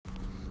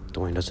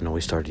Dwayne doesn't know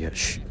we started yet.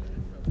 Shh.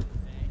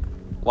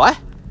 What?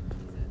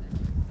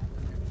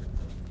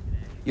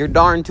 You're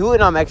darn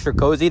tootin' I'm extra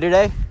cozy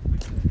today.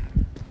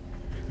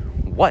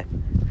 What?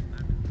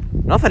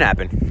 Nothing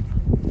happened.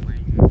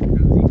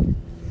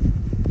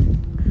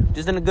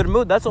 Just in a good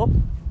mood, that's all.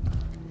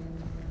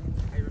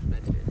 I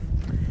respect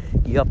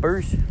it.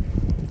 Yuppers.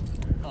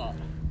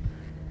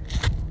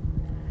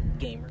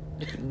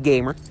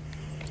 Gamer.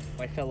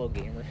 My fellow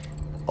gamer.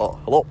 Oh,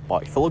 hello,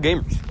 my fellow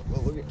gamers.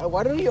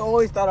 Why don't you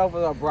always start off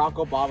with a Barack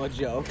Obama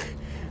joke?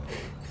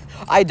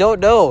 I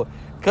don't know.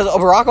 Because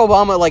Barack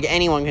Obama, like,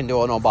 anyone can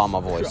do an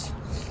Obama voice.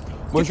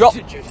 Michelle.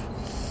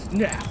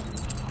 Now.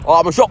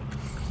 Michelle.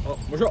 Oh,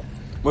 Michelle.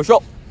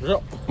 Michelle.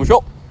 Michelle.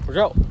 Michelle.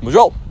 Michelle.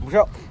 Michelle.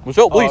 Michelle.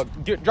 Michelle, please.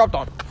 Get dropped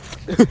on.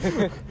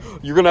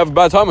 You're going to have a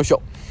bad time,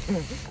 Michelle.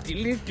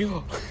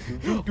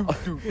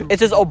 It's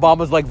just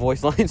Obama's, like,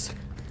 voice lines.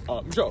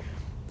 Michelle.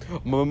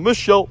 Michelle.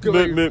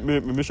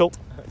 Michelle.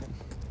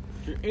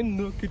 You're in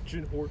the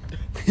kitchen, whore.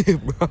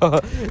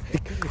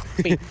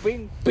 Bing,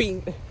 bing,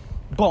 bing.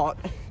 Bought.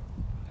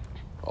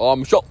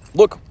 Michelle,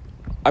 look.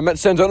 I met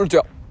Sans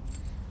Undertale.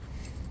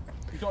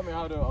 You taught me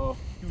how to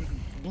use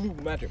blue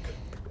magic.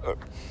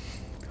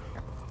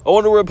 I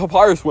wonder where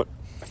Papyrus went.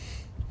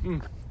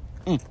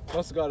 Must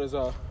have got his,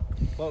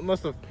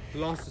 must have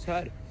lost his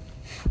head.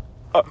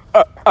 Okay.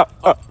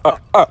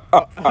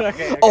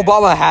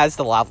 Obama has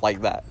to laugh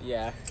like that.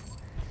 Yeah.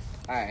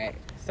 Alright,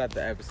 start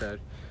the episode.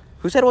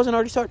 Who said it wasn't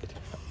already started?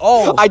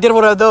 Oh! I did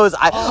one of those.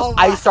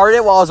 I started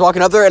it while I was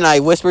walking up there, and I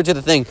whispered to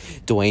the thing,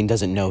 Dwayne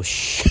doesn't know.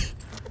 Shh.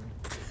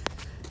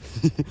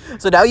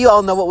 So now you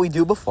all know what we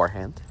do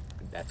beforehand.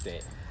 That's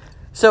it.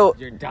 So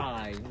You're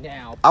dying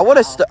now. I want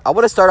to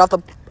start off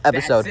the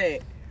episode. That's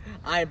it.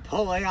 I'm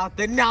pulling out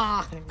the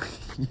knife.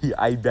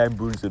 I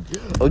bamboozled.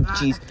 Oh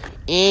jeez.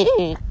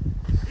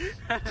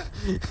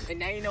 And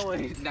now you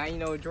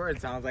know what Jordan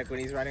sounds like when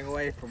he's running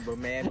away from a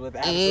man with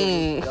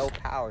absolutely no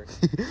power.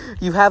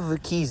 You have the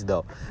keys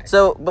though.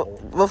 So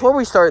before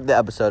we start the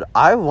episode,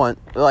 I want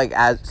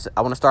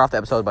to start off the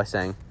episode by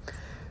saying,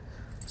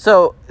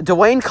 so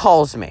Dwayne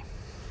calls me.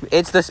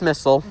 It's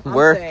dismissal.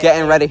 We're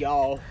getting ready.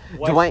 Yo,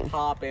 what's Dwayne,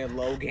 poppin',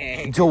 low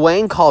gang?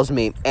 Dwayne calls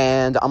me,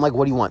 and I'm like,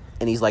 what do you want?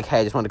 And he's like, hey,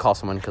 I just wanted to call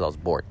someone because I was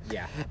bored.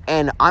 Yeah.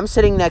 And I'm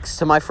sitting next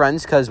to my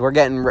friends because we're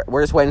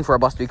just waiting for a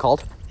bus to be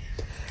called.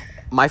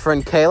 My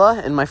friend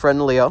Kayla and my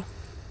friend Leo.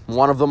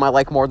 One of them I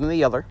like more than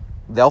the other.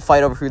 They'll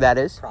fight over who that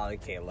is. Probably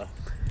Kayla.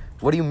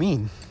 What do you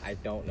mean? I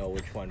don't know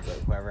which one, but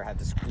whoever had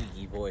the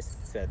squeaky voice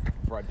that said,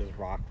 does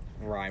rock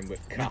rhyme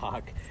with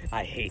cock?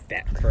 I hate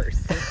that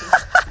person.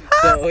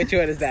 So, which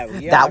one is that?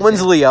 Leo? That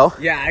one's Leo.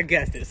 Yeah, I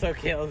guessed it. So,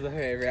 Kayla's the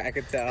favorite. I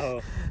could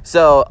tell.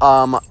 So,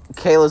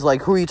 Kayla's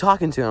like, who are you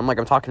talking to? And I'm like,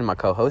 I'm talking to my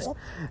co-host.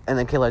 And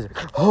then Kayla's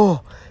like,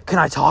 oh, can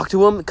I talk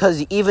to him? Because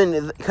he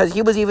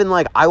was even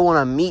like, I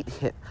want to meet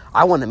him.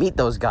 I want to meet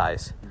those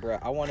guys. Bruh,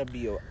 I want to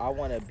be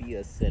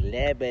a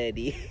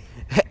celebrity.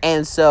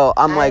 And so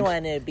I'm like, I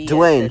want to be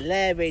Dwayne, a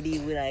celebrity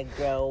when I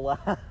grow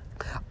up.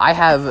 I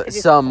have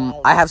some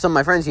of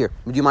my friends here.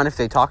 Would you mind if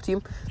they talk to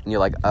you? And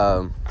you're like,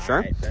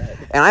 sure. Right,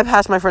 and I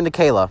passed my friend to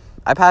Kayla.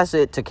 I passed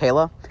it to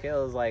Kayla.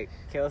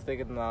 Kayla's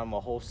thinking that I'm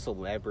a whole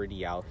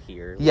celebrity out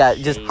here. Yeah,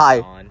 just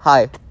hi.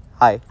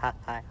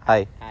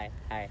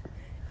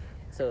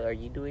 So are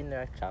you doing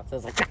the chops? I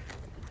was like,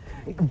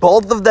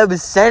 both of them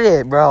said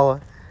it, bro.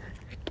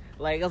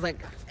 I was like,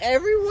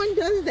 everyone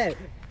does that.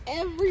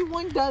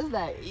 Everyone does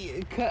that.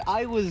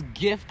 I was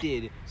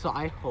gifted. So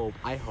I hope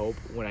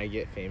when I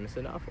get famous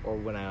enough, or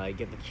when I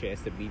get the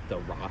chance to meet The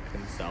Rock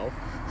himself,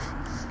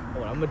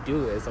 what I'm gonna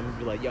do is I'm gonna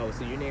be like, yo,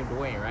 so you're named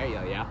Dwayne, right?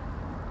 Yeah.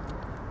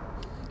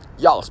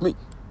 Yeah, it's me.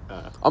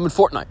 I'm in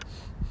Fortnite.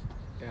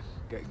 Yeah.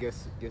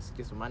 Guess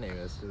what my name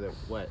is. Is it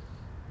what?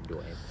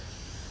 Dwayne.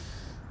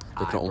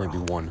 There can only be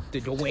one.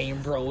 The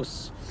Dwayne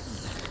Bros.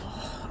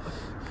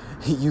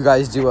 You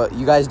guys do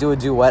a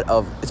duet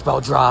of it's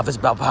about drive, it's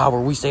about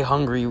power. We stay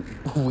hungry,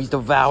 we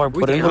devour.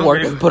 Put in the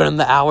work, put in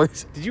the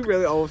hours. Did you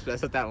really almost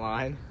mess up that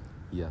line?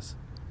 Yes.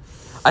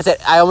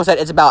 I almost said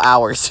it's about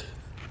hours.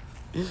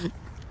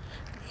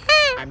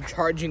 I'm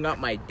charging up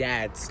my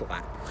dad's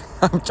slap.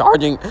 I'm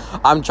charging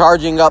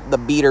up the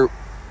beater.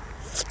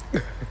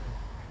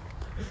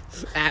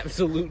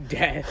 Absolute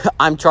death.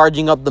 I'm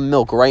charging up the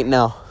milk right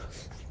now.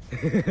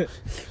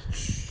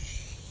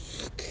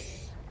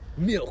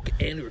 Milk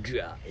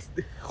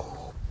energized.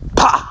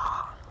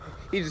 Pah!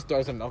 He just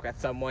throws some milk at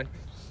someone.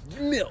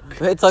 Milk.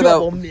 It's like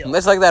milk.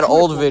 It's like that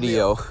old Triple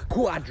video. Milk,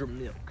 quadra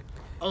milk.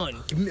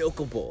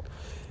 Unmilkable.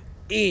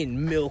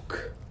 In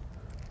milk.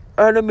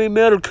 Enemy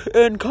milk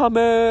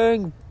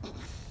incoming.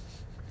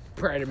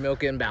 Predator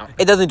milk inbound.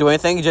 It doesn't do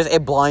anything.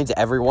 It blinds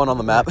everyone on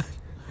the map.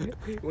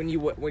 When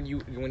you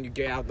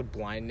get out the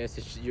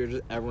blindness,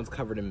 everyone's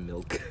covered in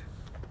milk.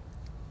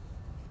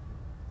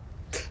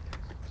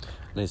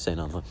 I didn't say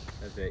nothing.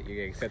 That's it. You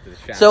get accepted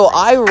to the So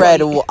I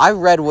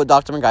read what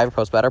Dr. MacGyver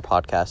posted about our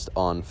podcast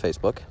on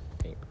Facebook.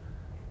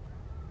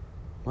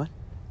 What?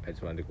 I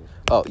just wanted to go.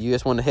 Oh, you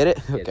just want to hit it?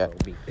 Yeah, Okay.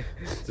 no,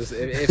 just,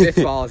 if it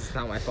falls, it's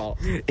not my fault.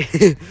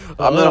 I'm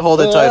gonna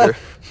hold it tighter.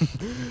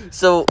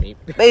 So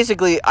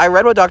basically, I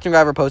read what Dr.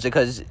 MacGyver posted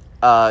because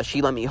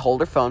she let me hold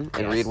her phone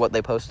and Yes. read what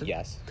they posted.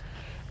 Yes.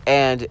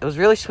 And it was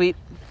really sweet.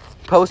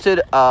 Posted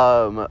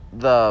a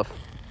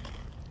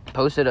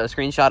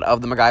screenshot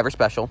of the MacGyver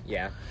special,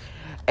 Yeah.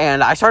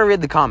 and I started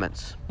reading the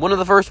comments. One of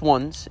the first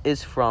ones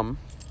is from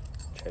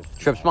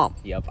Tripp's mom.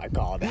 Yep, I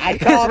called it.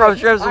 It's from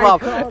Tripp's mom,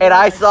 and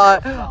I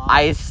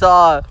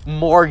saw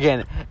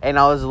Morgan, and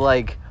I was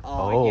like,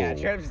 Oh, yeah,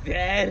 Tripp's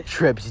dead.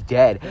 Tripp's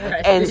dead.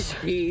 Rest And in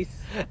peace.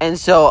 And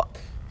so,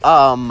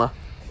 I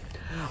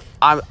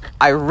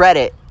read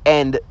it,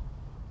 and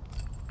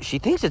she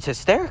thinks it's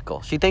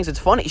hysterical. She thinks it's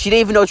funny. She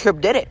didn't even know Tripp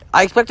did it.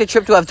 I expected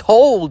Tripp to have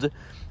told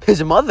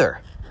his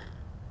mother.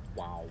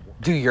 Wow.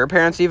 Do your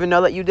parents even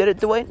know that you did it,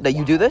 Dwayne? That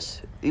you do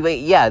this?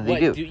 Wait, yeah, they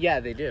do. Yeah,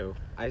 they do.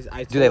 I Do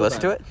they told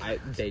listen them. to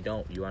it? They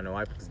don't. You wanna know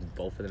why? Because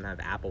both of them have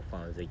Apple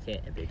phones. They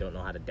can't. They don't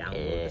know how to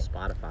download the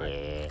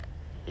Spotify.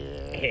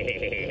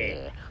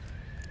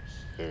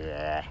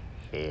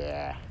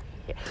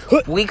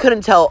 We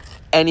couldn't tell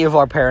any of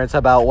our parents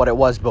about what it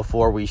was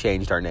before we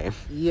changed our name.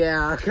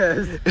 Yeah,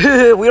 because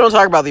We don't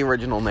talk about the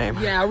original name.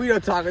 yeah, we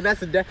don't talk.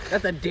 That's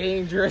a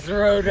dangerous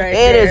road right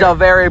It there. is a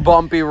very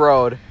bumpy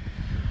road.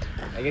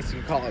 I guess you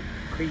could call it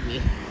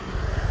creepy.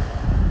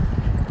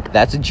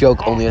 That's a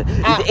joke only. And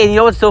you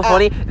know what's so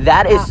funny?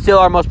 That is still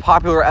our most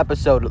popular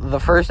episode. The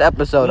first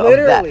episode of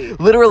that.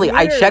 Literally,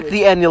 I checked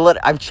the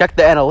I've checked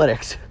the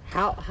analytics.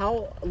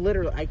 How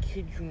literally? I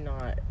kid you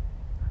not.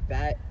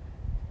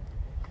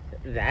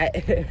 That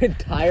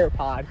entire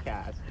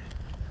podcast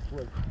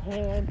was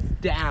hands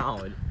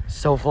down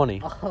So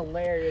funny. a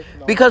hilarious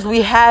moment. Because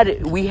we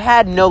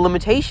had no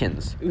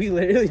limitations. we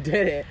literally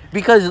did it.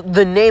 Because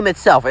the name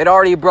itself, it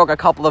already broke a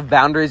couple of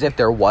boundaries if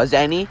there was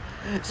any.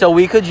 So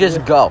we could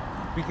just go.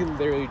 We could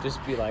literally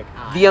just be like,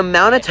 The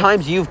amount of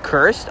times you've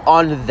cursed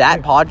on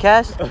that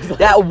podcast,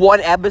 that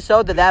one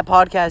episode that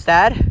podcast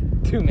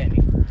had, too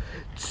many.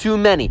 too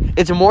many.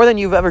 It's more than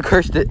you've ever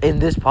cursed in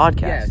this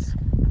podcast. Yes,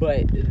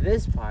 but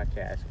this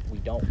podcast we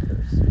don't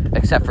curse.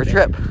 Except for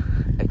Tripp.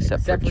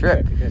 Except for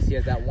Tripp. because he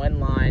has that one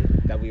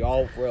line that we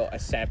all will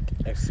accept,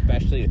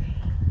 especially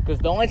because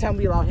the only time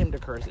we allow him to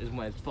curse is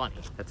when it's funny.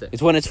 That's it.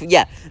 It's when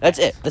that's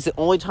it. That's the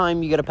only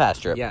time you get a pass,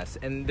 Tripp. Yes,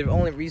 and the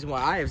only reason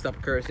why I have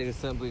stopped cursing is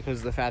simply because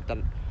of the fact that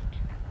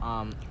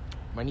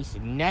my niece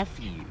and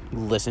nephew.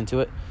 Listen to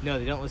it. No,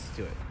 they don't listen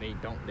to it. They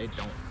don't.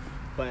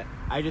 But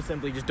I just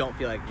simply don't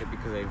feel like it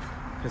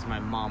because my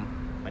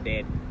mom, my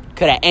dad.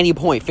 Could at any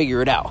point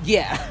figure it out.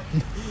 Yeah.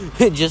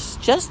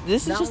 just this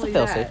is Not just a only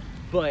fail that, safe.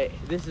 but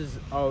this is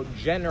a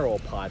general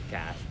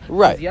podcast.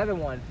 Right. The other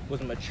one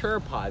was a mature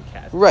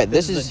podcast. Right,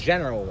 This this is is- a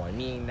general one,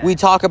 meaning that. We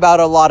talk about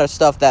a lot of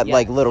stuff that Yes.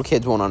 like little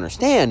kids won't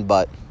understand,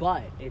 but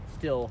But it's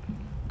still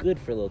good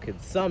for little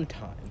kids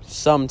sometimes.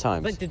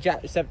 sometimes. Like the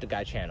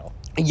Jacksepticeye channel.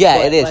 Yeah,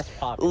 but it is. less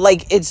popular.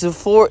 Like it's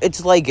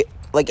like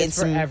It's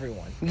for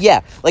everyone.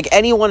 Yeah, like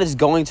anyone is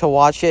going to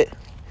watch it,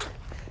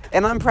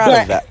 and I'm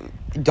proud of that.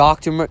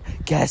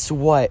 Guess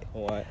what?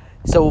 What?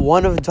 So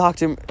one of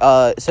Dr.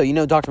 So you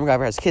know Dr.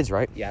 MacGyver has kids,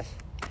 right? Yes.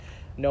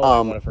 No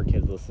one of her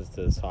kids listens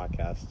to this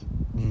podcast.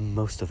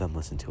 Most of them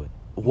listen to it.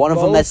 One of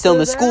them Most that's still in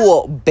the of them?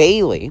 school,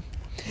 Bailey.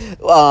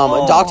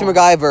 Dr.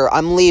 MacGyver,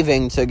 I'm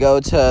leaving to go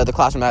to the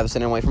classroom. I have to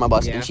sit and wait for my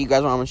bus. Yeah. And she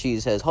grabs my arm and she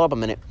says, "Hold up a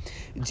minute.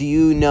 Do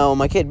you know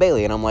my kid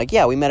Bailey?" And I'm like,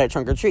 "Yeah, we met at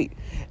Trunk or Treat.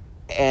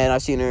 And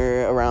I've seen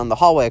her around the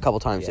hallway a couple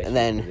times." Yeah, and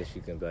then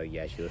she's gonna be like,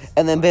 yeah, she listens.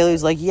 and then Bailey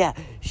was like, "Yeah,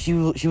 she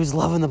was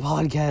loving the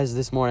podcast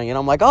this morning." And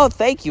I'm like, "Oh,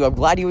 thank you. I'm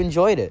glad you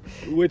enjoyed it."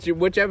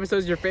 Which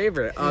episode's your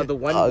favorite? The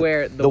one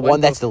where the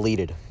one that's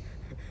deleted.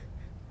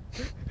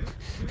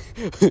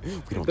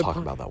 We don't talk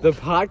about that The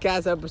one.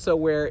 podcast episode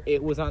where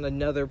it was on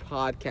another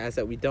podcast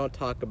that we don't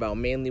talk about,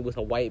 mainly with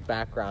a white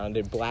background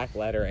and black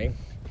lettering.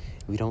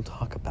 We don't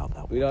talk about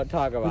that one. We don't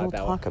talk about don't that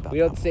talk one. about We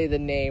don't that say the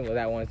name of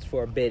that one. It's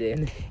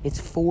forbidden. It's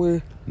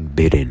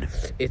forbidden.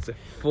 It's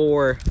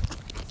for.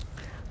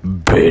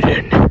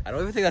 Bidden. I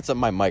don't even think that's up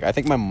my mic. I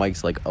think my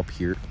mic's like up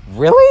here.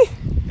 Really?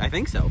 I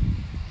think so.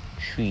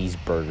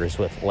 Cheeseburgers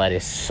with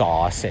lettuce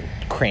sauce and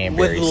With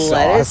cranberry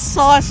lettuce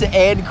sauce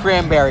and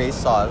cranberry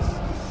sauce.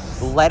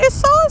 Lettuce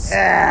sauce?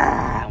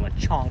 I'm a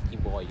chunky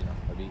boy, you know.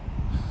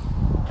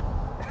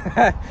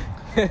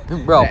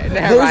 Bro, Never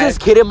there's mind. this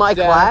kid in my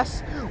Duh.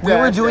 class. We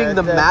were Duh, doing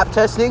duh, the duh. map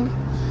testing.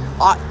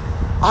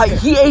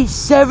 He ate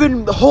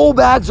 7 whole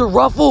bags of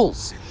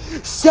Ruffles.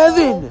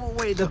 7 Oh,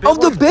 wait, the big of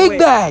the ones? big Wait.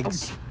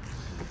 bags.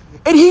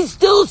 And he's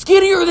still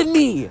skinnier than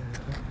me.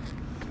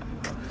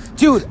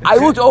 Dude, I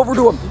looked over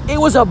to him. It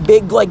was a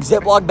big, like,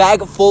 Ziploc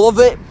bag full of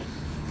it.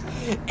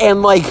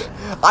 And, like,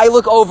 I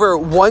look over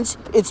once.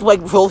 It's,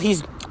 like, full.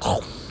 He's...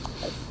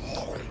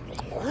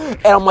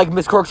 And I'm like,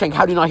 Miss Crookshank,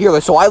 how do you not hear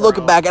this? So I look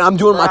back and I'm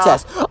doing my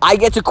test. I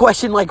get to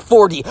question like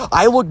 40.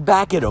 I look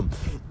back at him.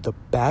 The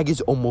bag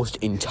is almost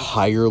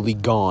entirely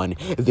gone.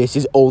 This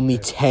is only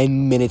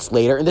 10 minutes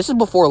later. And this is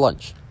before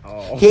lunch.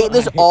 Oh, He ate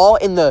this all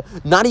in the,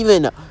 not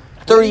even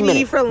 30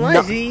 minutes. For lunch?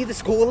 No- Did he eat the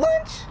school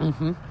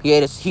lunch? He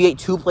ate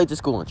 2 plates of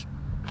school lunch.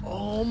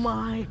 Oh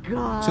my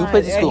god. Two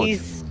plates of school And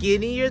he's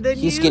skinnier than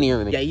you? He's skinnier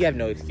than me. Yeah, you have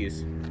no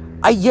excuse.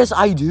 Yes,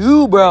 I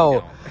do,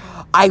 bro.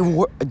 I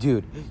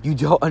Dude, you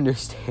don't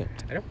understand.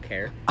 I don't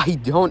care. I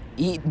don't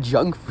eat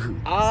junk food.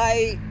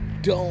 I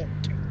don't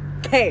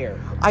care.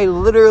 I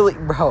literally,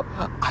 bro,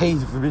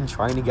 I've been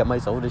trying to get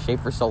myself into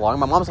shape for so long.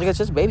 My mom's like, it's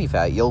just baby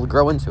fat. You'll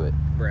grow into it.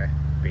 Bruh,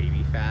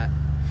 baby fat.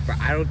 But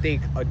I don't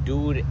think a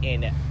dude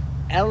in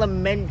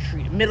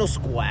middle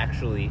school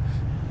actually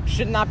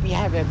should not be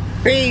having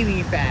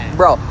baby fat.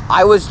 Bro,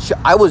 I was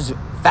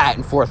fat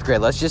in 4th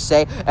grade, let's just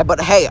say. But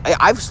hey,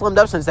 I've slimmed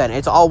up since then.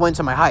 It's all went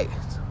to my height.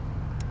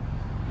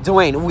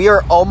 Dwayne, we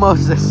are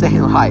almost the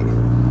same height.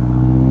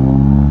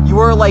 You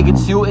are like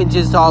 2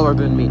 inches taller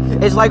than me.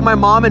 It's like my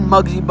mom and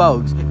Muggsy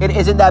Bogues. It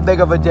isn't that big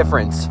of a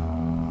difference.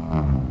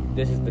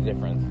 This is the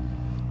difference.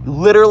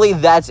 Literally,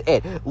 that's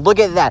it. Look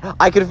at that.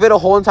 I could fit a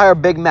whole entire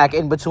Big Mac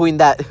in between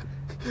that.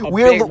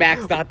 Big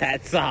Mac's not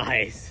that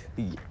size.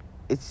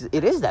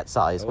 It is that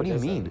size. No, What do it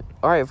you mean? isn't.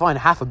 All right, fine.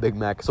 Half a Big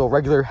Mac. So a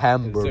regular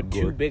hamburger.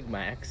 So 2 Big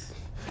Macs.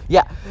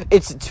 Yeah,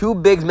 it's 2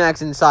 Big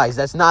Macs in size.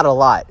 That's not a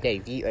lot. Yeah,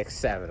 you eat like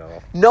 7 of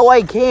them. No,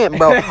 I can't,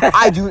 bro.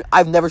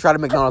 I've never tried a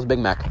McDonald's Big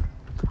Mac.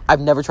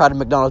 I've never tried a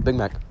McDonald's Big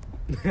Mac.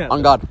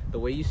 On God. The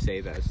way you say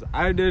that is,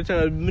 I never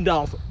tried a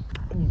McDonald's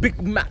Big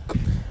Mac.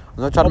 I'm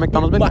gonna try a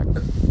McDonald's Big Mac.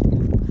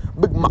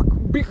 Big Mac.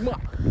 Big Mac.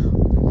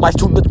 My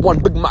 2 minutes 1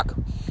 Big Mac.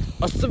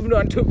 A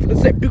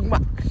 7.2% Big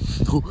Mac.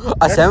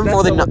 A 7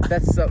 for the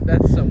That's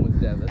someone's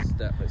that's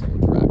definitely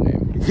someone's rap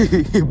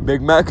name.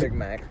 Big Mac. Big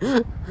Mac.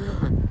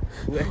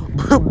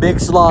 Big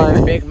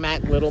slime. Big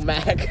Mac, Little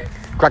Mac.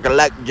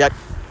 Crack-a-lack Jack.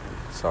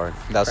 Sorry,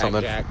 that's Crack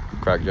something. Jack.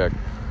 Crack Jack.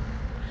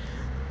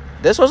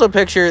 This was a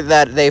picture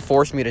that they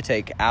forced me to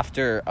take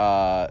after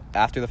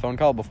the phone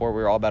call before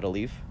we were all about to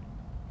leave.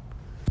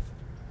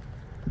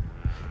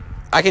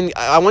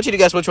 I want you to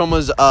guess which one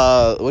was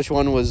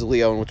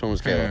Leo and which one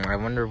was Caleb. I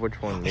wonder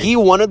which one. He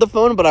wanted the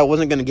phone, but I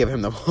wasn't gonna give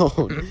him the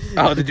phone.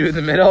 Oh, the dude in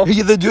the middle.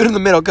 He's the dude in the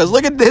middle. Cause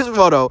look at this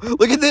photo.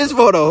 Look at this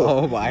photo.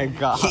 Oh my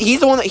god. He's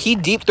the one that he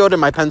deep throated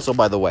my pencil.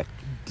 By the way,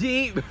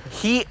 Deep.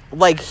 he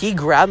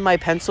grabbed my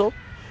pencil.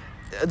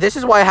 This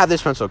is why I have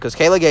this pencil. Cause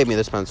Kayla gave me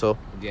this pencil.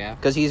 Yeah.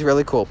 Cause he's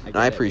really cool, and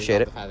I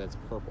appreciate it. Based off the fact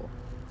that's purple.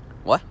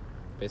 What?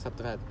 Based off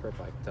the fact that's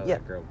purple, I can tell Yeah.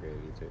 that girl gave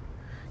you too.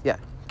 Yeah,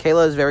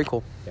 Kayla is very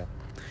cool. Yeah.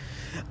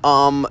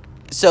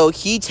 So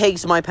he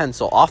takes my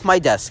pencil off my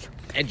desk.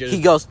 And just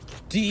He goes,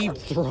 deep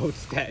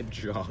throats that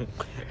junk. and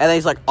then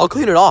he's like, I'll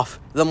clean it off.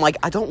 Then I'm like,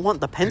 I don't want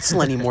the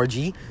pencil anymore,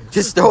 G.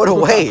 Just throw it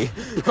away.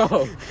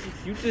 Bro,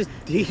 you just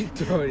deep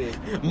throated.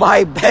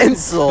 My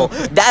pencil.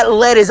 That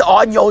lead is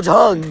on your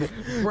tongue.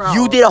 Bro.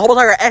 You did a whole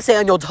entire essay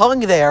on your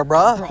tongue there,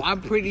 bruh. Bro,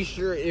 I'm pretty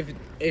sure if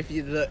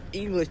the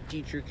English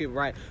teacher could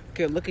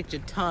look at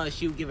your tongue,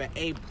 she would give an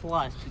A+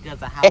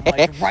 because of how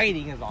much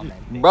writing is on that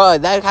thing.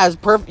 Bruh, that has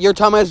your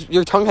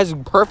tongue has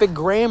perfect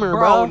grammar, Bro,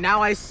 bro.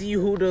 now I see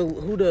who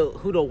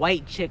the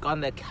white chick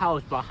on the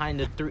couch behind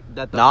the three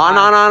that the No.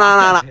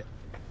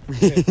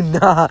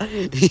 Nah.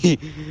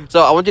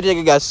 So I want you to take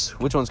a guess.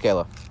 Which one's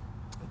Kayla?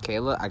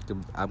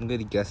 Kayla, I'm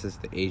gonna guess it's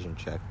the Asian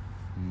chick.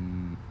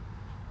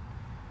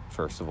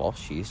 First of all,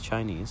 she's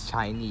Chinese.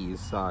 Chinese,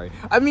 sorry.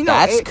 I mean, no,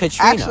 That's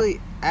Katrina.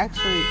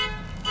 Actually.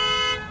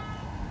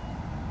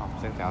 Oh,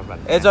 I was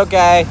about to It's dance.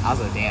 okay. I was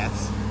gonna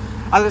dance.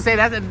 I was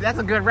gonna say that's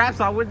a good rap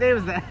song. What name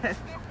is that?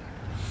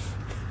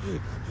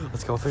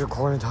 Let's go for your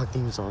corn and talk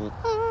theme song.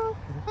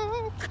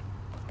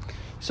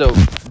 So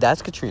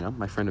that's Katrina,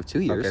 my friend of 2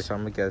 years. Okay, so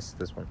I'm gonna guess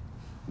this one.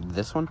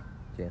 This one?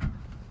 Yeah.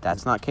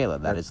 That's not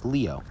Caleb. That is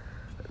Leo.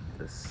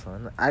 This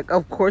one.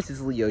 Of course it's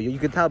Leo. You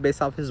can tell based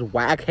off his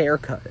whack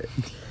haircut.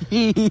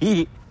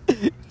 I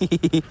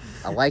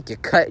like your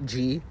cut,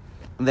 G.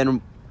 And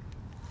then,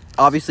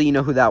 obviously, you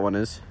know who that one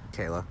is.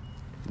 Kayla.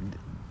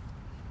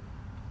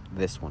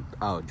 This one.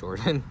 Oh,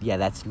 Jordan. Yeah,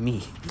 that's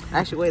me.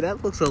 Actually, wait,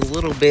 that looks a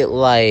little bit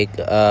like,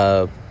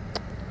 Don't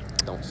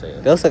say it.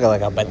 It looks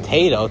like a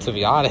potato, to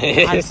be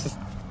honest.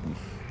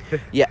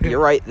 Yeah, you're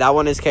right. That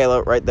one is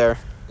Kayla right there.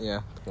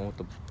 Yeah, the one with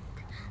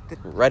the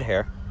Red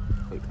hair.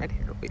 wait, red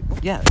hair. Wait,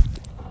 what? Yeah.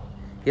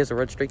 He has a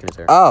red streak in his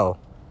hair. Oh,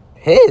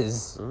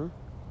 his. Uh-huh.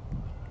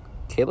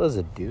 Kayla's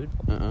a dude.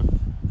 Uh-uh.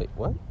 Wait,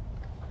 what?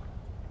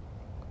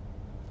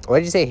 Why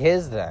did you say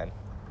his then?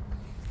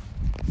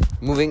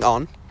 Moving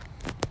on.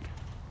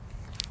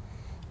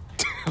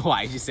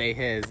 Why did you say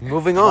his?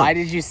 Moving on. Why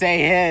did you say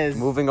his?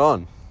 Moving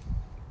on.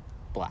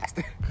 Blast.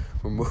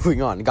 We're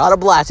moving on. Gotta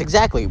blast.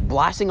 Exactly.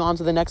 Blasting on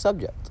to the next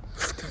subject.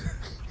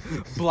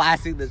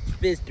 Blasting the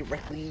fist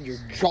directly in your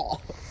jaw.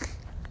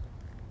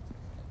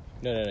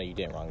 No, you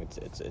did it wrong.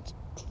 It's.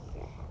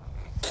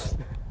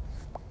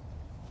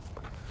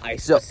 I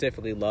So,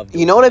 specifically love.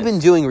 You know what I've been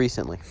doing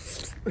recently?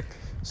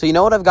 So you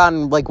know what I've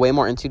gotten like way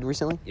more into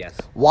recently? Yes.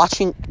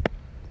 Watching.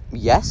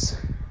 Yes.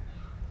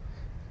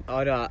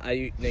 Oh no!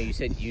 You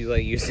said do you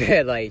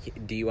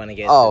want to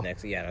get Oh. to the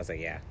next? Yeah, and I was like,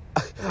 yeah.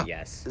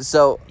 Yes.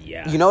 So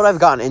Yes. you know what I've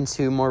gotten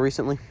into more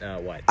recently?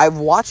 What?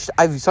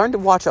 I've started to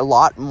watch a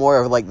lot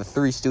more of like the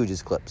Three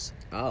Stooges clips.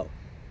 Oh.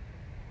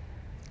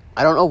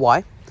 I don't know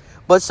why,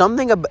 but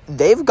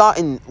they've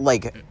gotten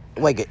like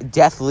like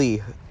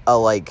deathly,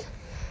 like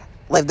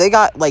they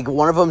got like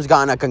one of them's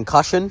gotten a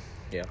concussion.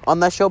 Yeah. On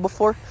that show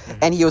before,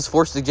 and he was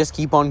forced to just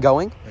keep on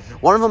going.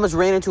 One of them has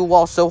ran into a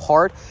wall so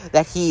hard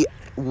that he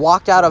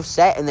walked out of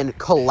set and then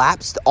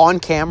collapsed on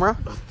camera.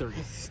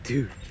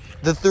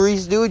 The Three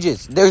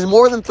Stooges. There's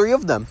more than 3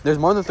 of them. There's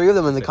more than 3 of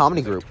them in the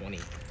comedy group. 20.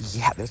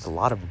 Yeah, there's a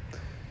lot of them.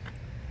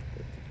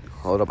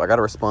 Hold up, I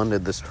gotta respond to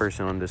this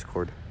person on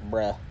Discord.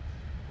 Bruh.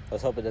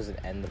 Let's hope it doesn't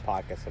end the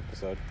podcast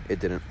episode. It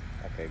didn't.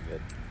 Okay,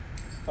 good.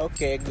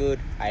 Okay, good.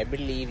 I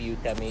believe you,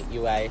 Tommy.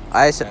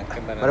 I said,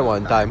 but at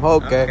one time,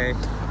 okay.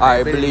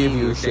 I believe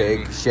you.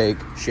 Shake, shake,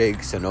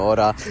 shake,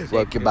 Sonora.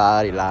 Work your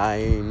body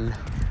line.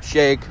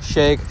 Shake,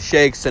 shake,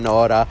 shake,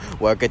 Sonora.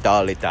 Work it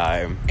all the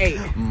time. Hey.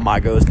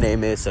 My girl's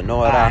name is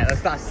Sonora. Alright,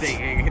 let's not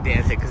singing and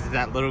dancing because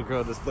that little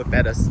girl just looked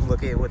at us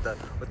looking with the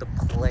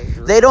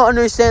pleasure. They don't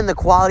understand the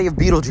quality of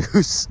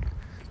Beetlejuice.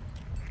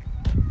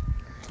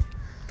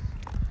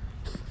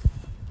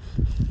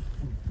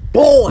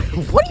 Boy,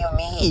 what do you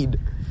mean?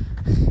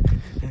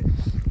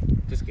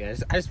 Just kidding.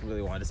 I just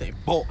really wanted to say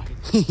boy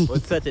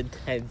with such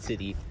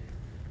intensity.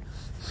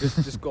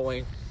 Just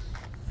going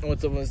when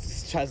someone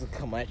tries to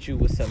come at you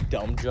with some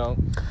dumb junk.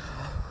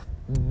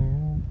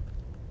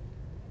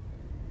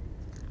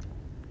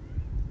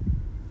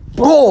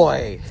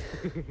 Boy,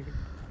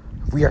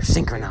 we are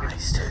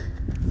synchronized.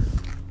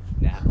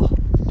 Now,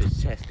 the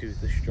chest who's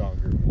the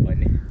stronger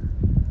one.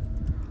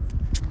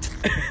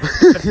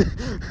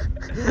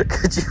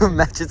 Could you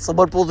imagine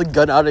someone pulls a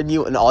gun out on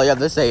you and all you have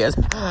to say is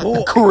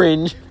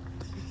cringe?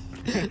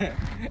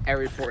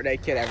 Every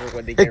Fortnite kid ever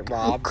when they get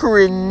robbed.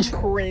 Cringe.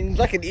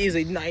 I can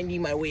easily 90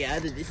 my way out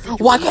of this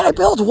situation. Why can't I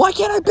build? Why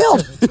can't I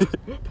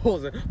build?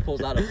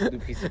 pulls out a blue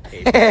piece of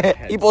paper.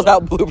 He pulls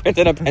out blueprint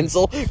and a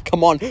pencil.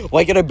 Come on,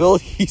 why can't I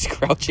build? He's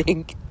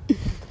crouching.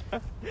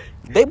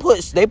 They put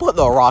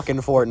the Rock in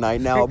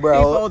Fortnite now, He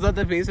bro. folds out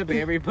the piece of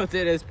paper, he puts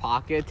it in his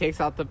pocket,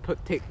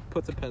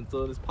 puts a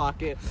pencil in his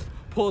pocket,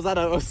 pulls out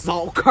an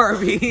assault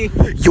carbine.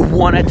 You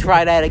want to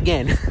try that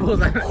again?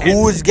 Pulls out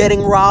Who's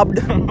getting robbed?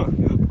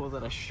 pulls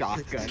out a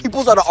shotgun. He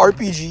pulls out an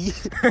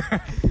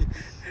RPG.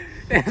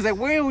 It's like,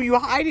 where were you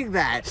hiding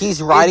that? He's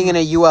riding in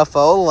a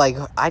UFO. Like,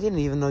 I didn't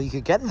even know you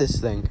could get this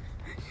thing.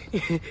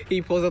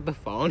 He pulls out the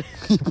phone.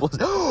 He pulls.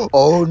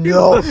 Oh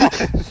no!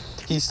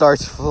 He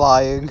starts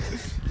flying.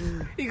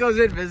 He goes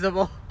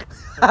invisible.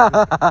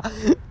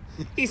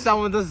 He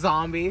summons a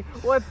zombie.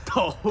 What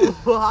the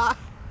fuck?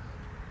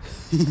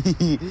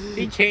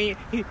 He changed.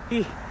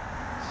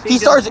 He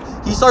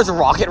starts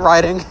rocket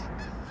riding.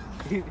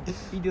 He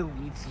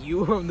deletes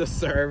you from the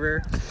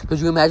server. Could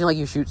you imagine like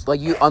you shoot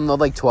like you unload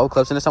like 12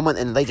 clips into someone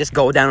and they just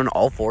go down on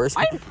all fours?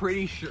 I'm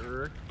pretty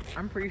sure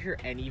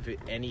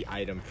any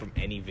item from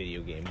any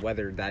video game,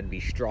 whether that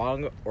be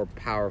strong or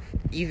powerful,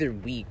 either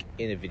weak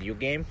in a video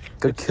game,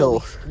 Could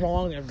kill.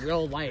 Strong in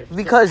real life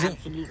Because-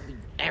 absolutely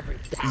every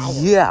power.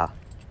 Yeah,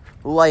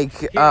 like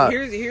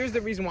Here's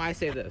the reason why I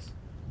say this.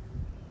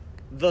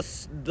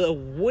 The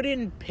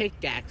wooden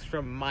pickaxe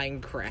from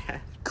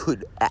Minecraft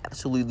could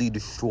absolutely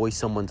destroy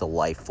someone's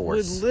life would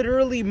force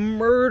literally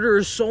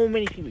murder so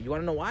many people. You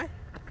want to know why?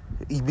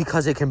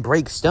 because it can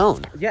break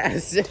stone.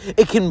 Yes.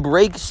 It can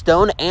break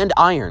stone and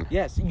iron.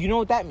 Yes. You know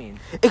what that means?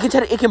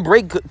 It can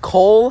break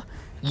coal.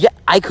 Yeah,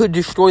 I could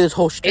destroy this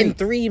whole street. In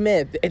 3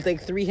 minutes, it's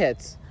like 3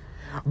 hits.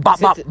 Bop,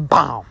 bop,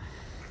 bam.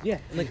 Yeah.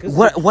 Like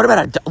What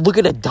about look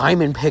at a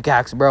diamond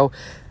pickaxe, bro?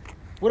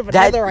 What if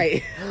that-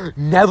 netherite?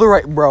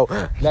 Netherite, bro.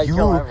 That You-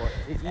 kill everyone.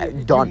 If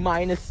you done.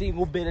 mine a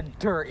single bit of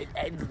dirt, it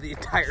ends the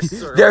entire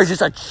server. There's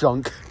just a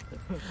chunk.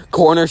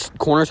 Corner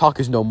talk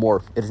is no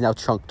more. It is now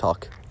chunk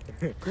talk.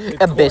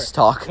 Abyss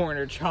talk.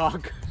 Corner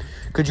chalk.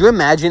 Could you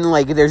imagine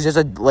like there's just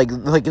a like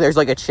there's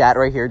like a chat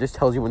right here just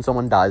tells you when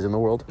someone dies in the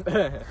world.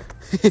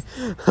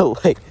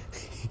 Like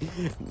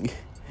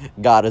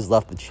God has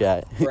left the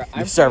chat. Bruh,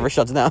 Your server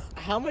shuts down.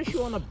 How much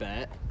you want to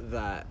bet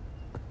that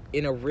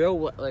in a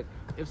real like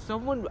if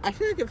someone I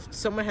feel like if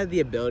someone had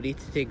the ability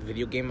to take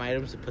video game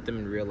items and put them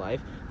in real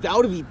life, that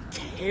would be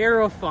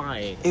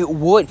terrifying. It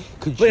would.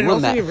 Could But it'd you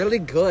also be imagine? really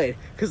good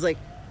because like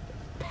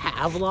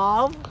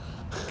Pavlov.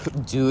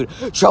 Dude,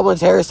 Trouble in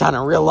Terrorist Town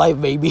in real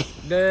life, baby.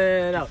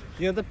 No.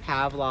 You know the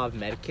Pavlov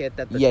medkit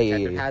that the Yeah,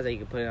 detective yeah. has that you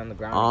can put it on the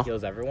ground and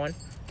kills everyone?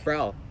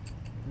 Bro,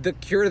 the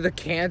cure to the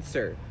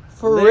cancer.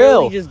 For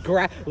Literally real.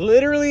 just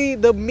literally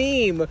the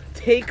meme,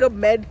 take a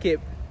medkit,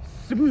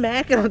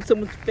 smack it on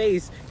someone's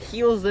face,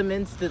 heals them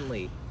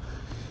instantly.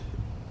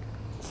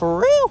 For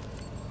real.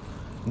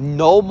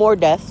 No more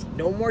death.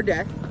 No more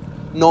death.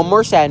 No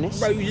more sadness.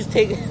 Bro, you just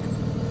take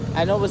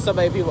I know with so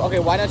many people, okay,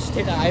 why not just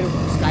take an item from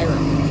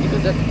Skyrim?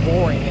 Because that's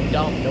boring and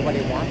dumb.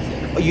 Nobody wants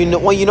it. You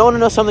want to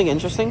know something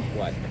interesting?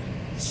 What?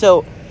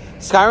 So,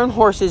 Skyrim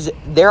horses,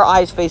 their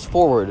eyes face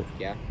forward.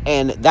 Yeah.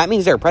 And that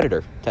means they're a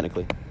predator,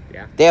 technically.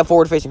 Yeah. They have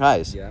forward-facing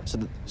eyes. Yeah. So,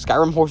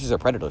 Skyrim horses are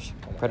predators.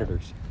 Oh my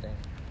Predators. God. Dang.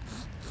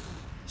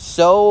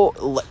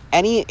 So,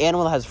 any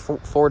animal that has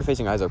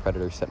forward-facing eyes are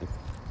predators, technically.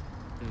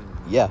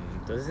 Yeah.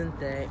 Doesn't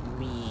that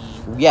mean...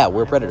 Yeah,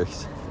 we're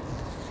predators.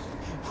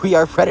 We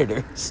are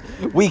predators.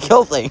 We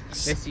kill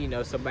things. Next thing you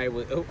know, some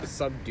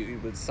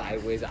dude with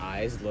sideways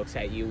eyes looks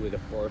at you with a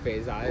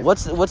four-phase eyes.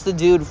 What's the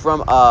dude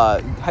from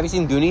have you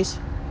seen Goonies?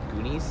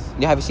 Goonies?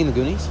 Yeah, have you seen the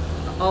Goonies?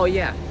 Oh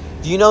yeah.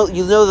 Do you know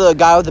the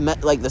guy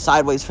with the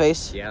sideways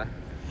face? Yeah.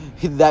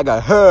 That guy.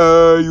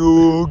 Hey,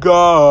 you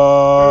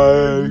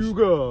guys.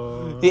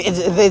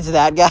 It's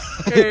that guy.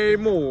 Hey,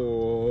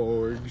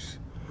 Morgs.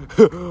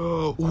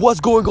 What's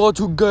going on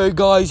today,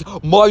 guys?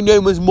 My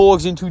name is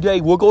Morgs, and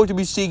today we're going to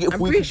be seeing if I'm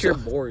we pretty can... sure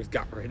Morgs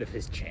got rid of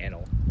his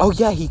channel. Oh,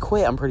 yeah, he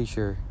quit, I'm pretty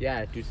sure.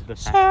 Yeah, due to the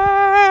fact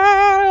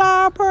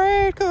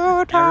Celebrate good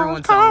everyone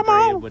times, come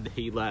celebrated on. when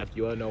he left.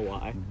 You wanna know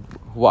why?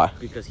 Why?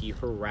 Because he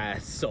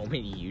harassed so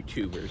many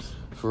YouTubers.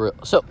 For real.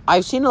 So,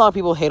 I've seen a lot of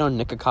people hate on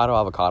Nikocado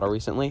Avocado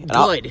recently. And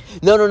Good.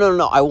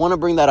 No. I want to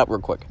bring that up real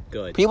quick.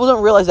 Good. People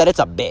don't realize that it's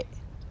a bit.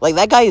 Like,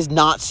 that guy is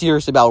not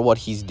serious about what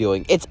he's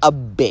doing. It's a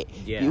bit.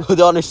 Yeah. You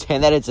don't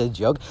understand that it's a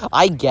joke.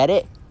 I get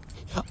it.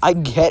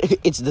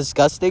 It's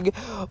disgusting.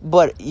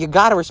 But you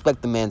gotta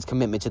respect the man's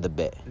commitment to the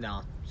bit.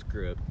 No,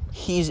 screw it.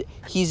 He's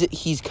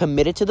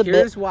committed to the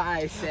Here's bit. why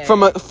I say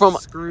From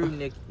screw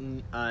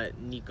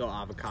Nico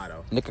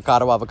Avocado.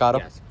 Nikocado Avocado?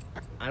 Yes.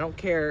 I don't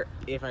care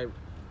if I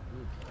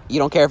You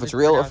don't care if it's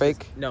real or mispronounce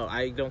fake? No,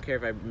 I don't care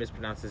if I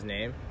mispronounce his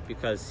name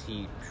because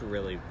he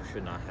really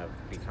should not have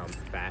become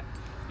fat.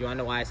 You wanna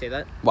know why I say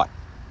that? What?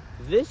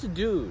 This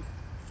dude,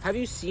 have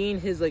you seen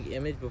his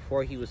image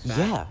before he was fat?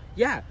 Yeah.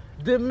 Yeah.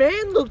 The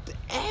man looked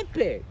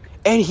epic.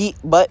 And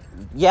But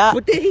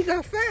then he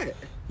got fat.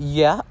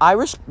 Yeah,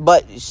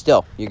 but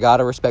still, you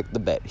gotta respect the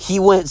bit. He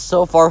went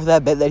so far for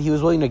that bit that he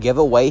was willing to give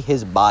away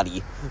his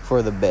body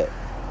for the bit.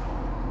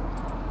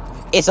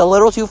 It's a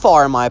little too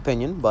far, in my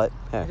opinion, but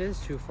hey. It is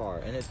too far,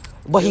 and it's.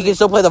 But he can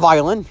still play the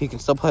violin.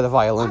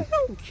 I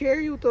don't care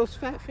you with those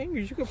fat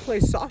fingers. You can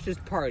play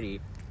Sausage Party.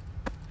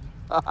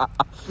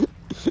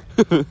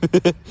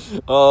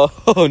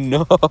 Oh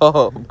no,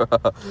 bro.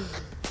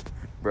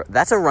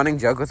 That's a running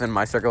joke within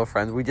my circle of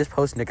friends. We just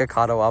post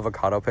Nikocado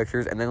Avocado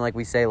pictures, and then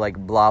we say blah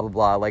blah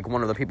blah. Like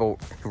one of the people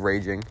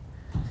raging.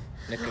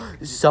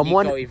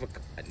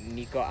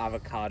 Nico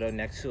Avocado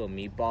next to a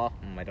meatball.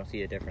 I don't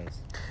see a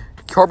difference.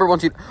 Corbett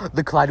wants you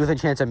the Clyde with a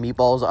chance of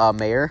meatballs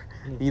mayor.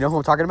 You know who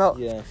I'm talking about?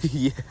 Yeah.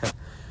 Yeah.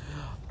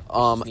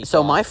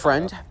 So my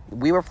friend,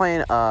 we were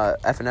playing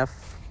FNF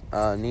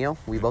Neo.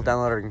 We both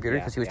downloaded our computer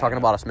because he was talking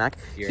about a smack.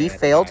 He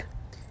failed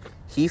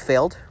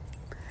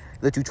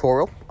the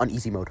tutorial on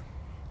easy mode.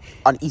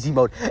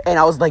 And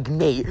I was like,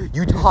 Nate,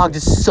 you talked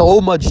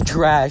so much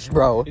trash,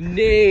 bro.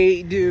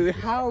 Nate, dude,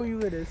 how are you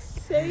gonna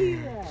say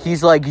that?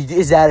 He's like,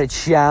 is that a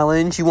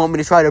challenge? You want me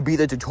to try to beat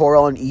the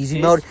tutorial on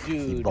easy mode?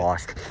 Dude. He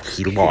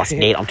lost,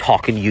 Nate. I'm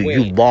talking to you.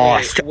 You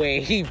lost.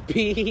 Wait, he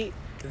beat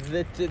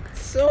the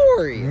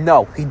tutorial.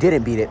 No, he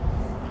didn't beat it.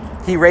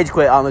 He rage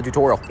quit on the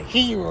tutorial.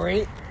 He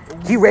rage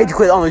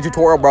quit on the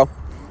tutorial, bro.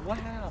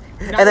 Wow.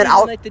 And then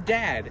I'll like the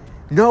dad.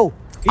 No.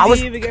 He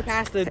didn't even get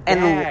past the dad.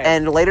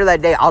 And later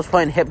that day, I was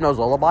playing Hypno's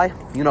Lullaby.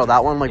 You know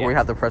that one, where you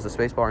have to press the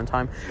space bar in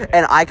time.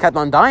 And I kept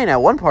on dying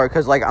at one part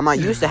because, I'm not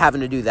used to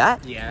having to do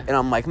that. Yeah. And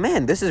I'm like,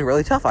 man, this is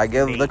really tough. I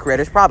give the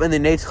creators prop. And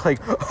then Nate's like,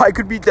 I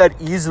could beat that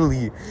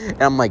easily.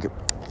 And I'm like,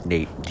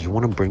 Nate, do you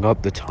want to bring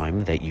up the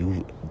time that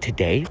you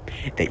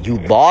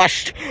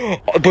lost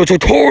the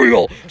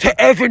tutorial to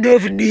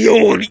FNF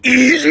Neo on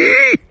easy?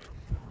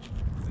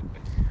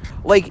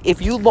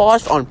 If you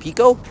lost on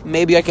Pico,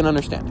 maybe I can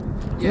understand.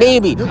 Yeah,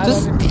 maybe. I don't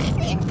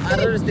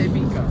understand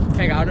Pico.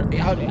 Hang on,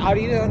 how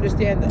do you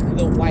understand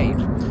the white?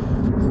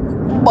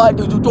 But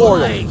the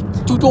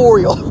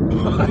tutorial.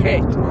 Okay.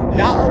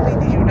 Not only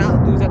did you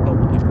not lose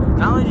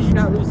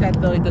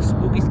at the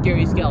spooky,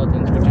 scary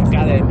skeletons, which I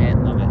gotta admit,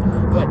 love it.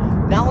 But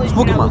not only did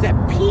you not lose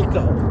at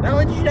Pico, not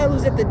only did you not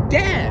lose at the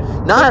dad,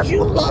 but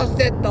you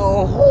lost at the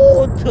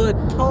whole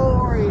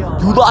tutorial.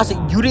 You lost it.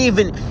 You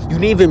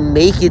didn't even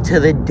make it to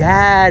the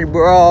dad,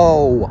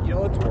 bro. You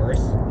know what's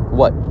worse?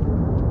 What?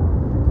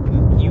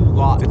 You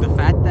lost the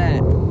fact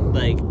that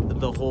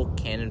the whole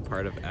canon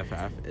part of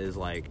FF is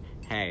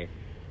hey,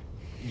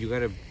 you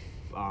gotta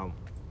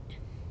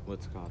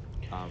what's it called?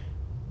 I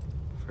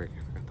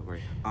forgot the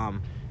word.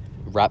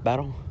 Rap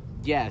battle?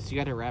 Yes, you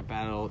got to rap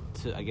battle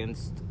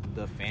against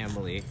the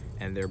family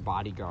and their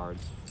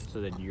bodyguards, so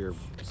that you're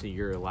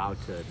allowed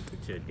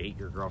to date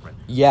your girlfriend.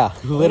 Yeah,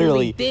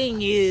 literally. Only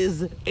thing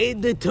is, in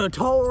the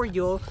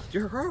tutorial,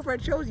 your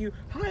girlfriend shows you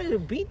how to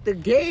beat the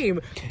game.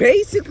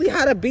 Basically,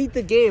 how to beat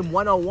the game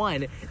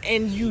 101,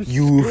 and you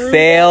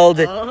failed.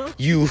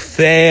 You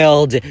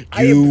failed.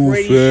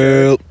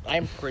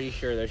 I'm pretty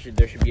sure there should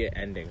be an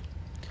ending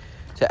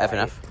to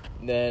FNF.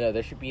 No,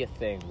 there should be a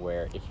thing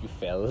where if you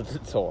fail the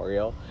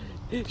tutorial,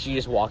 she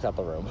just walks out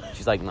the room.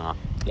 She's like, nah.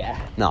 Yeah.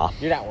 Nah.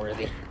 You're not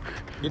worthy.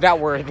 You're not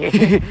worthy.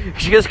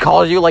 She just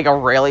calls you a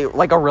really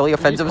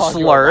offensive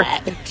slur.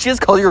 She just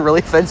calls you a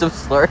really offensive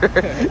slur.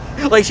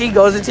 She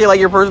goes into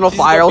your personal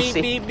files.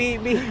 Beep,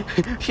 beep, beep.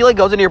 She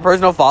goes into your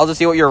personal files to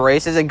see what your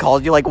race is and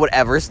calls you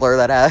whatever slur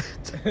that has.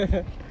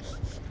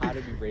 How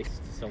to be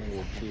racist to someone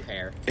with blue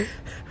hair.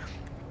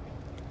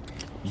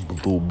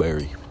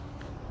 Blueberry.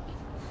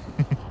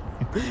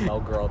 emo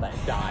girl that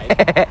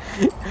died.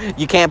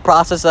 You can't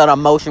process that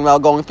emotion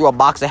without going through a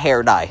box of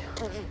hair dye.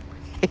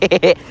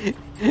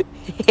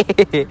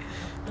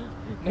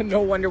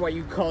 No wonder why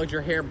you called your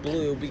hair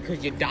blue,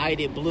 because you dyed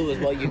it blue as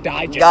well. You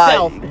dyed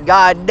yourself.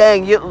 God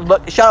dang, you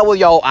look, shut up with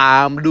yo,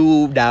 I'm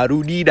blue, da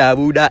doo dee da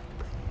boo da.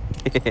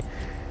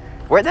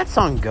 Where'd that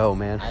song go,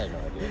 man? I have no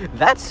idea.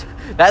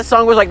 That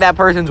song was like that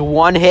person's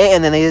one hit,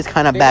 and then they just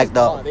kind of backed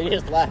up. They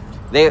just left.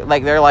 They're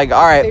like,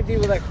 all right. Same thing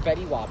with like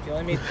Fetty Wap. He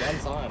only made one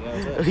song.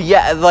 That was it.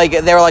 Yeah, like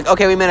they were like,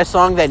 okay, we made a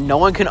song that no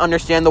one can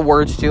understand the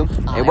words to.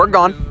 Hey, we're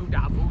gone.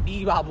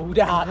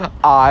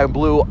 I'm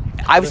blue.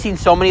 I've seen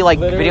so many like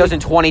videos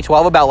in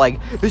 2012 about like,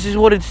 this is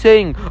what it's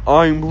saying.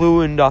 I'm blue,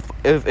 and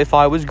if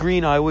I was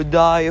green, I would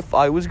die. If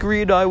I was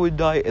green, I would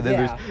die. And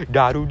then there's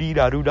da doo dee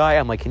da doo die.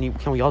 I'm like,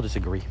 can we all just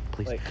agree,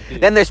 please? Like,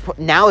 then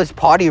now it's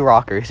party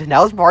rockers.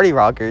 Now it's party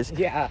rockers.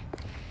 Yeah.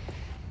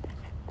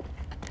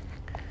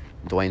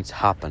 Dwayne's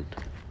hopping.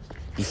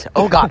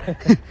 Oh God.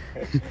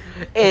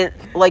 And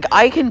like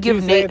I can give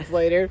 2 Nate. seconds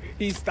later,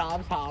 he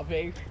stops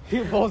hopping.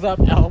 He pulls up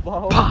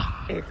elbow.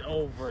 It's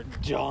over,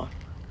 John.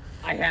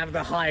 I have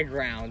the high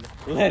ground,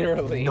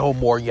 literally. No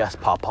more yes,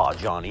 Papa,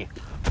 Johnny.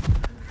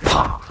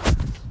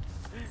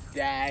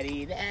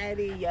 Daddy,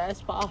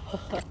 yes,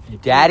 Papa.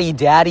 Daddy,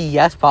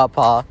 yes,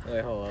 Papa.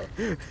 Wait, hold up.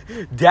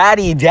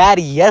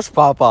 Daddy, yes,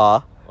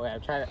 Papa. Wait, I'm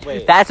trying to.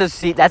 Wait. That's a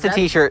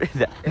T-shirt.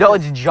 No,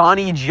 it's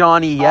Johnny,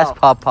 yes, Oh,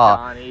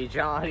 Papa.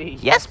 Johnny.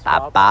 Yes,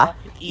 Papa.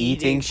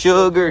 Eating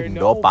sugar,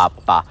 no,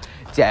 Papa.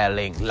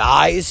 Telling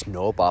lies,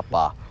 no,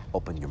 Papa.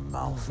 Open your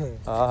mouth.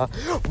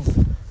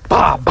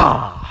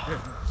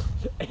 Papa.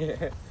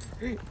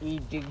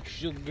 Eating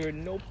sugar,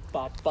 no,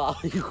 Papa.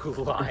 You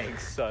lying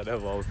son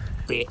of a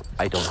bitch.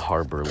 I don't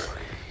harbor.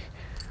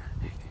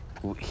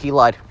 He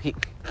lied. He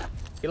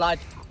lied.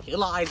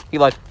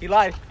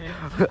 lied.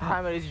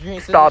 Time it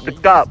is Stop. You're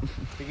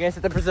gonna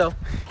set the Brazil.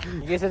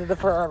 You're gonna set the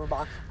forever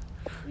box.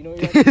 You know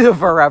what you're gonna The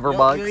forever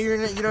box. You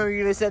know what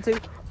you're gonna set to?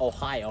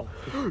 Ohio.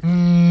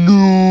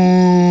 No.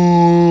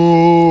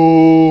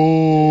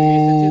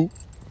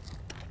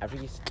 After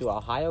you set to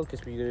Ohio,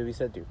 guess where you're gonna be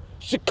sent to?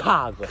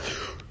 Chicago.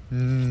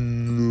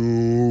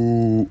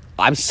 No.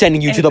 I'm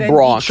sending you to And the then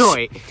Bronx.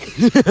 Detroit.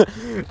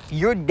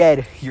 You're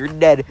dead.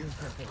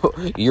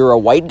 You're a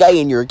white guy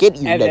and you're a kid.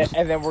 You're And dead.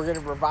 then we're gonna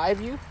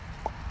revive you.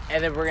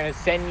 And then we're gonna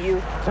send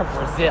you to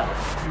Brazil.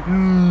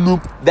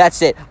 Nope.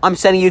 That's it. I'm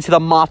sending you to the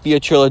Mafia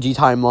trilogy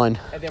timeline.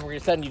 And then we're gonna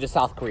send you to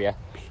South Korea.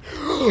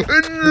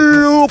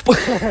 Nope.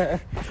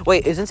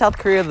 Wait, isn't South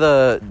Korea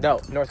the? No,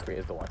 North Korea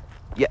is the one.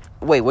 Yeah.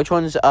 Wait, which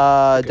one's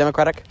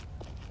Democratic?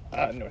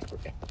 North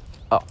Korea.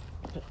 Oh.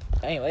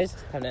 Anyways,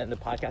 time to end the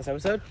podcast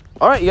episode.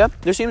 All right. Yeah.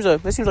 This seems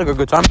like a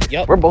good time.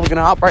 Yep. We're both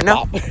gonna hop right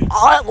now.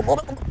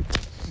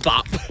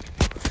 Bop.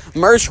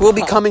 Merch will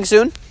be coming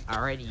soon.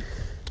 Alrighty.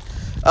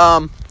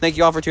 Thank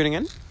you all for tuning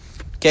in.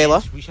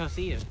 Kayla, We shall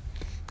see you.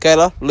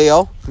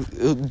 Leo,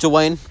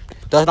 Dwayne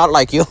does not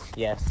like you.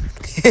 Yes.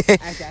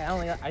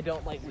 Actually, I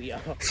don't like Leo.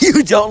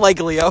 You don't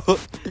like Leo.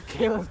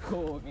 Kayla's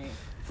cool with me.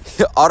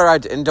 All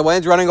right, and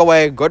Dwayne's running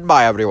away.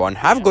 Goodbye, everyone.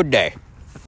 Have a good day.